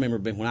remember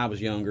when I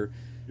was younger.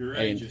 You're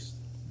ageist.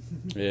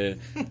 Yeah,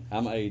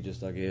 I'm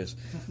ageist, I guess.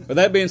 But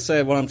that being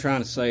said, what I'm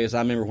trying to say is I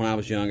remember when I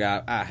was young,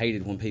 I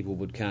hated when people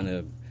would kind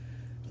of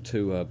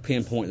to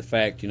pinpoint the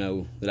fact,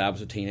 that I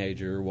was a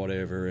teenager or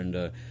whatever,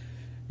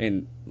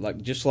 and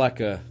like just like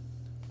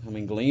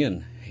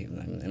Glenn,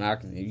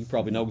 and you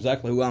probably know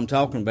exactly who I'm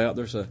talking about.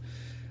 There's a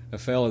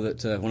fella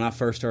that when I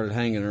first started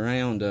hanging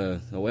around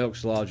the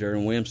Elks Lodge there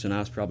in Winston, I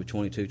was probably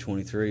 22,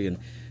 23, and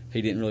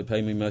he didn't really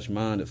pay me much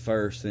mind at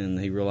first, and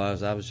he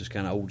realized I was just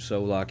kind of old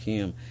soul like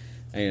him.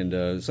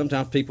 And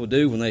sometimes people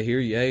do, when they hear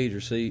your age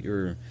or see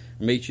or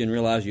meet you and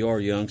realize you are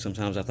young,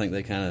 sometimes I think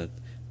they kind of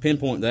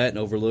pinpoint that and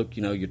overlook,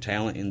 your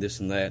talent and this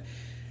and that.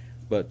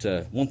 But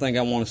one thing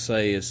I want to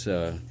say is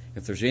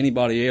if there's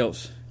anybody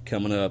else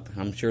coming up,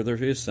 I'm sure there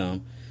is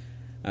some,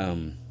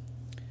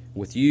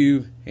 with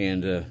you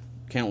and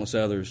countless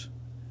others,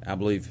 I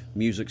believe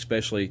music,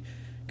 especially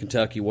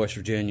Kentucky, West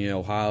Virginia,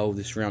 Ohio,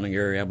 the surrounding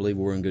area, I believe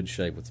we're in good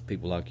shape with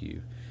people like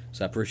you.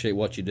 So I appreciate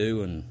what you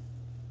do, and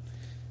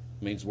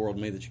it means the world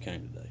to me that you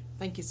came today.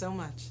 Thank you so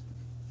much.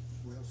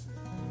 Well said.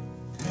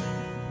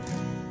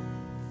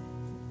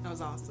 That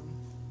was awesome.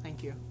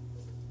 Thank you.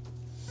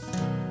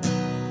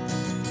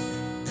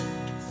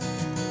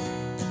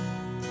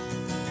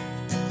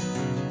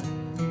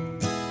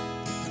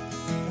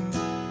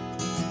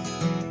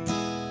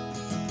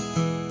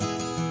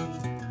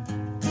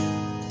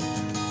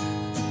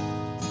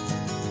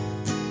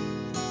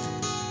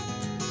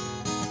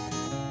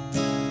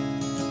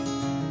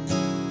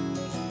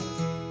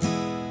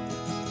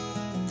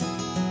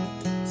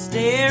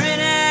 Staring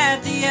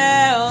at the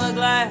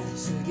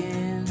hourglass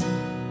again,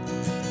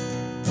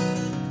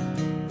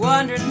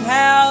 wondering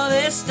how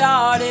this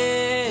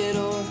started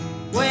or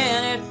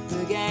when it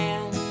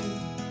began,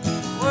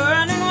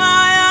 wondering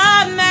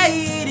why I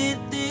made it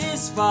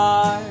this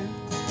far,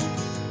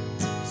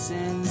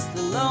 since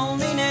the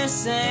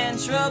loneliness and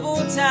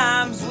troubled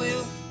times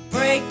will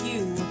break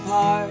you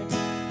apart,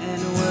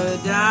 and we're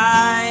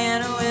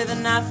dying with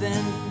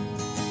nothing,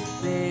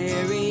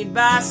 buried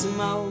by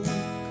smoke.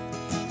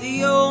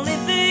 The only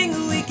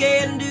thing we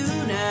can do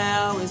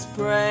now is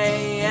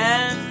pray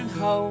and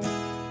hope.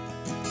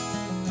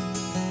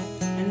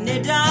 And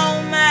it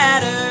don't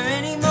matter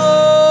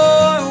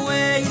anymore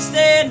where you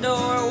stand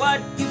or what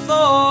you're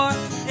for.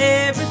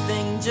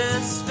 Everything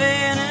just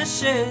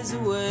vanishes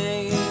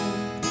away.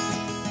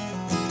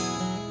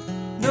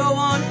 No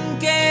one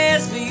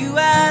cares for you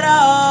at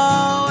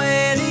all,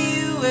 whether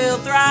you will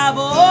thrive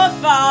or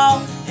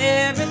fall.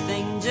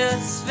 Everything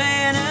just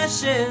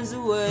vanishes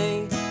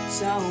away.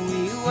 So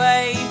we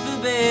wait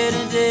for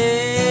better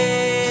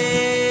days.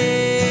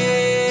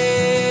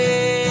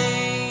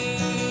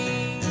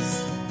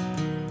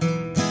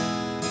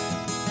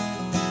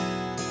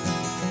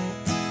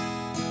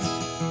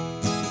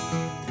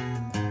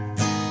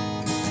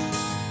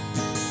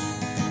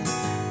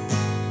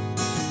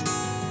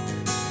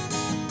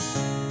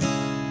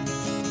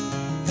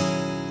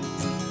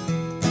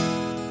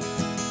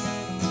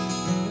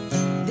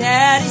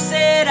 Daddy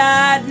said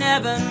I'd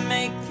never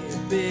make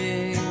it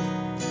big,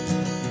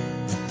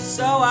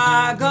 so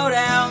I go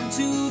down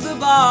to the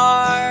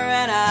bar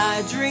and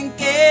I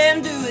drink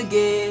and do a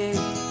gig,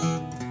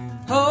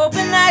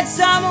 hoping that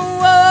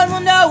someone will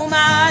know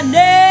my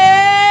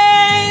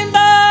name.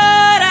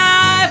 But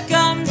I've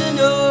come to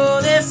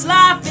know this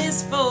life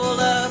is full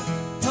of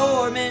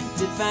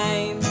tormented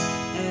fame,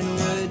 and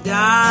we're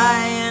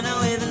dying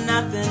with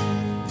nothing,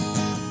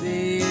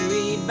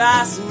 buried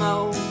by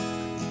smoke.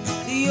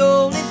 The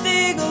only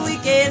thing we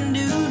can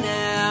do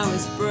now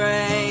is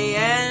pray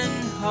and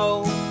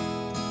hope.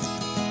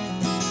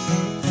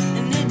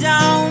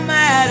 Don't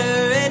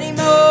matter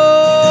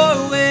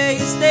anymore where you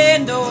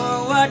stand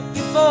or what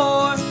you're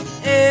for.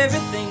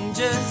 Everything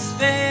just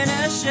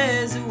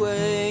vanishes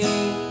away.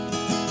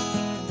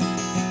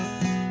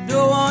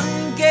 No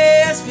one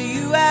cares for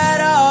you at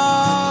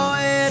all,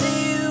 whether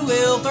you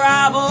will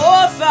thrive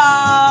or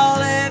fall.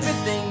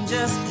 Everything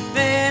just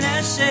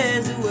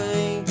vanishes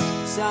away.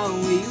 So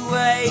we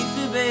wait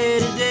for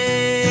better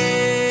days.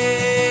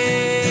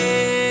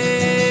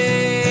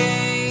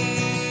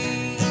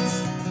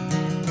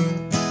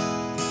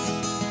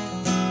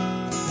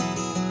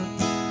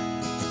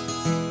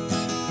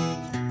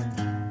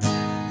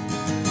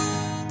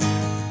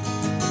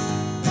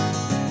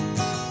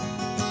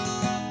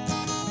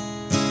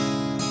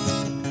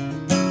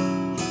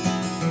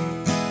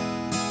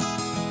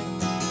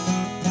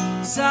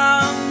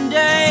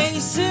 Someday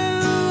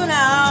soon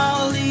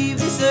I'll leave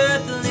this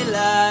earthly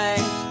life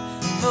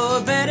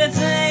for better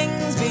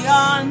things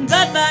beyond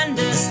the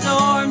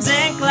thunderstorms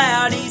and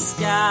cloudy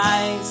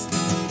skies.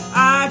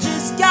 I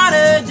just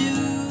gotta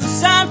do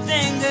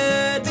something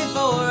good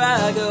before before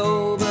I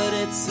go, but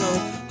it's so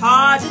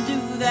hard to do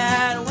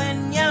that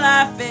when your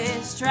life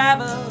is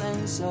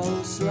traveling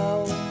so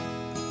slow.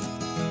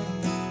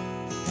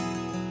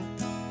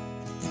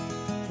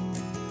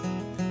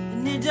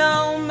 And it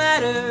don't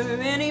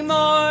matter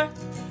anymore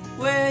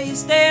where you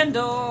stand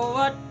or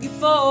what you're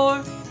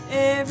for,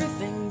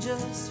 everything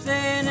just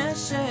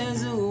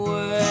finishes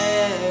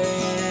away.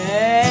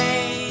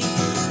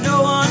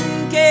 No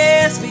one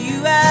cares for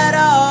you at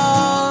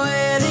all,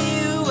 whether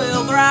you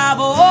will thrive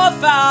or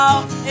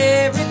fall,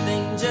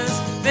 everything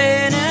just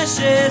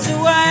finishes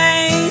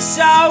away.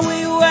 So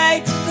we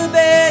wait for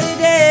better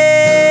days.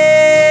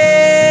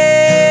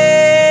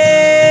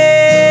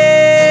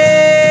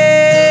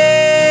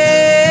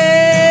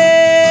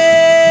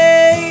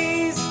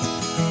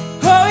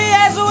 Oh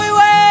yes, we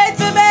wait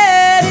for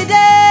better days.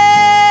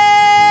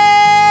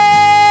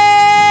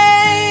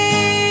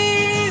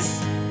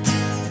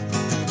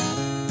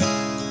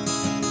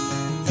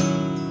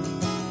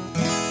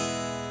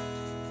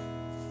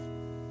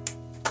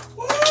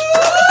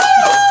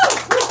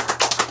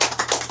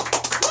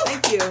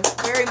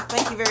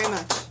 Thank you very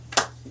much.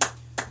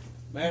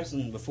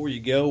 Madison, before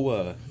you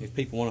go, if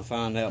people want to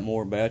find out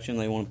more about you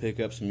and they want to pick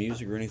up some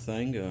music or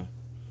anything,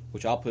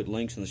 which I'll put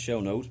links in the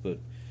show notes, but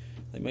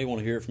they may want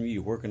to hear from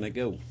you, where can they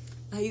go?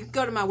 You can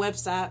go to my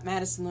website,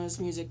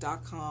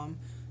 MadisonLewisMusic.com,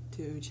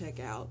 to check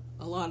out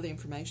a lot of the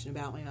information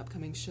about my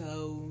upcoming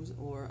shows,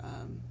 or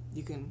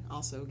you can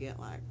also get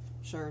like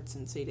shirts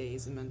and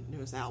CDs and my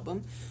newest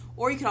album.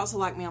 Or you can also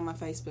like me on my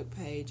Facebook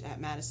page at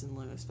Madison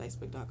Lewis,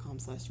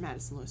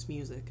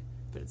 Facebook.com/MadisonLewisMusic.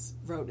 But it's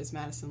wrote as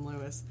Madison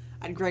Lewis.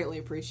 I'd greatly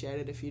appreciate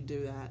it if you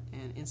do that.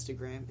 And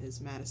Instagram is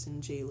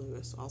Madison G.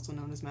 Lewis, also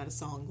known as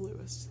Madison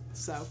Lewis.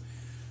 So,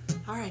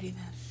 alrighty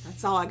then.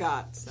 That's all I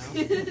got. So, I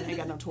ain't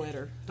got no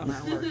Twitter. Don't know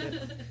how to work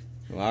it.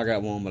 Well, I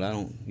got one, but I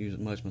don't use it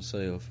much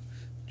myself.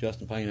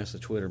 Justin Payne, that's the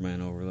Twitter man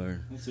over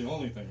there. That's the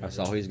only thing. That's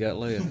all he's got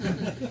left.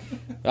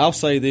 I'll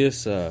say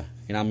this, and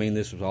I mean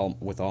this with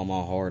all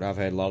my heart. I've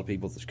had a lot of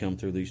people that's come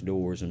through these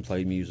doors and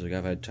played music.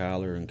 I've had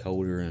Tyler and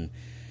Coder and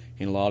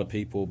a lot of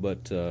people,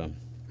 but the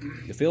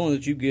feeling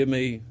that you give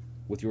me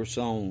with your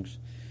songs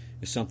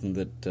is something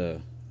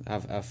that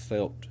I've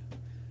felt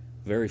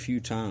very few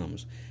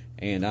times.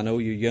 And I know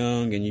you're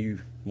young and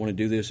you want to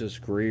do this as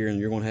a career, and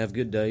you're going to have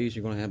good days,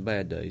 you're going to have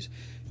bad days.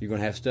 You're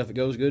going to have stuff that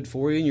goes good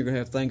for you, and you're going to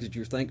have things that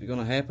you think are going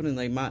to happen, and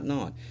they might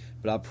not.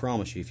 But I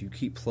promise you, if you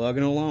keep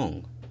plugging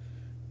along,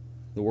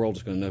 the world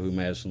is going to know who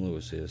Madison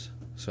Lewis is.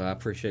 So I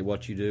appreciate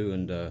what you do,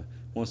 and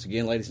once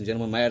again, ladies and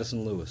gentlemen,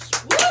 Madison Lewis.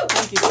 Woo!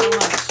 Thank you so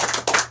much.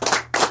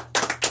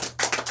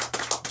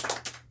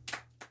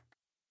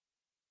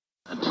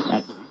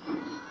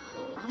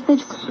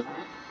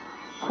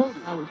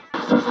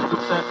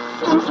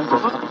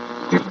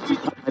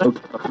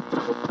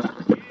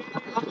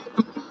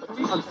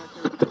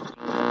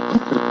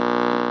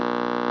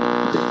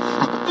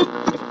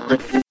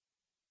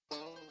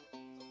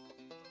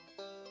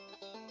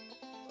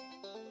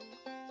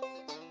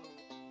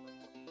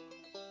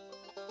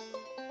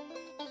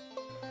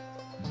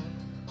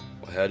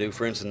 How do,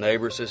 friends and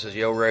neighbors? This is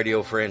your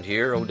radio friend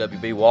here,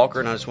 OWB Walker,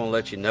 and I just want to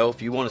let you know,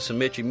 if you want to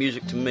submit your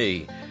music to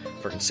me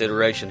for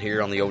consideration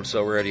here on the Old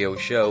Soul Radio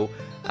Show,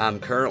 I'm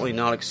currently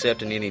not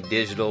accepting any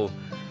digital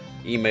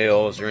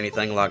emails or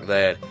anything like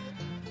that.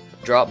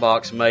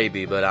 Dropbox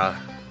maybe, but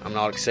I'm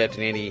not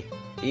accepting any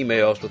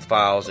emails with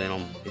files in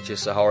them. It's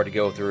just so hard to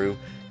go through,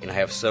 and I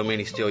have so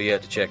many still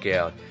yet to check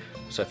out.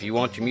 So if you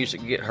want your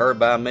music to get heard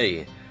by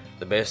me,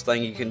 the best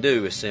thing you can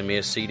do is send me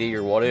a CD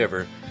or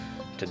whatever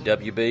to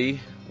WB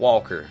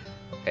Walker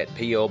at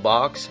P.O.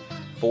 Box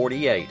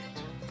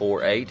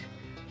 4848,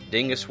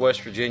 Dingus,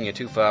 West Virginia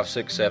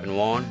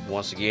 25671.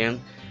 Once again,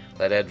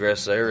 that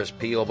address there is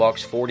P.O.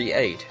 Box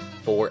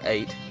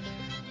 4848,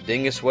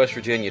 Dingus, West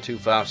Virginia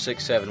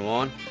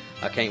 25671.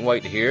 I can't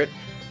wait to hear it.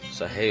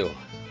 So hell,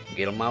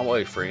 get on my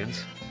way,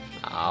 friends.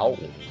 Ow.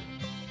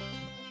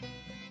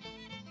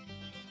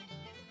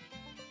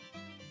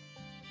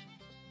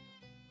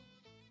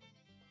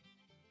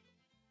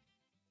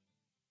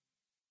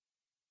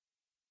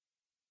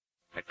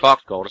 That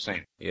clock's called us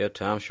in. Yeah,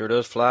 time sure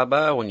does fly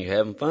by when you're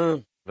having fun.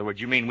 In other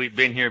words, you mean we've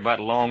been here about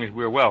as long as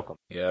we're welcome?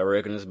 Yeah, I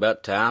reckon it's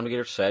about time to get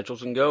our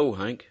satchels and go,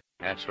 Hank.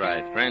 That's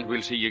right. Friends,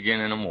 we'll see you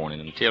again in the morning.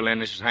 Until then,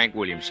 this is Hank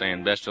Williams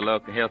saying best of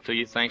luck and health to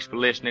you. Thanks for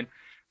listening.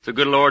 If the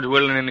good Lord's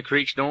willing and the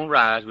creeks don't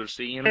rise, we'll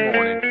see you in the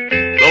morning.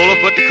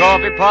 Lola, put the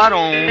coffee pot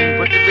on,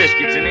 put the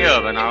biscuits in the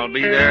oven. I'll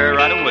be there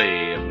right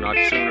away, if not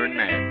sooner than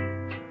that.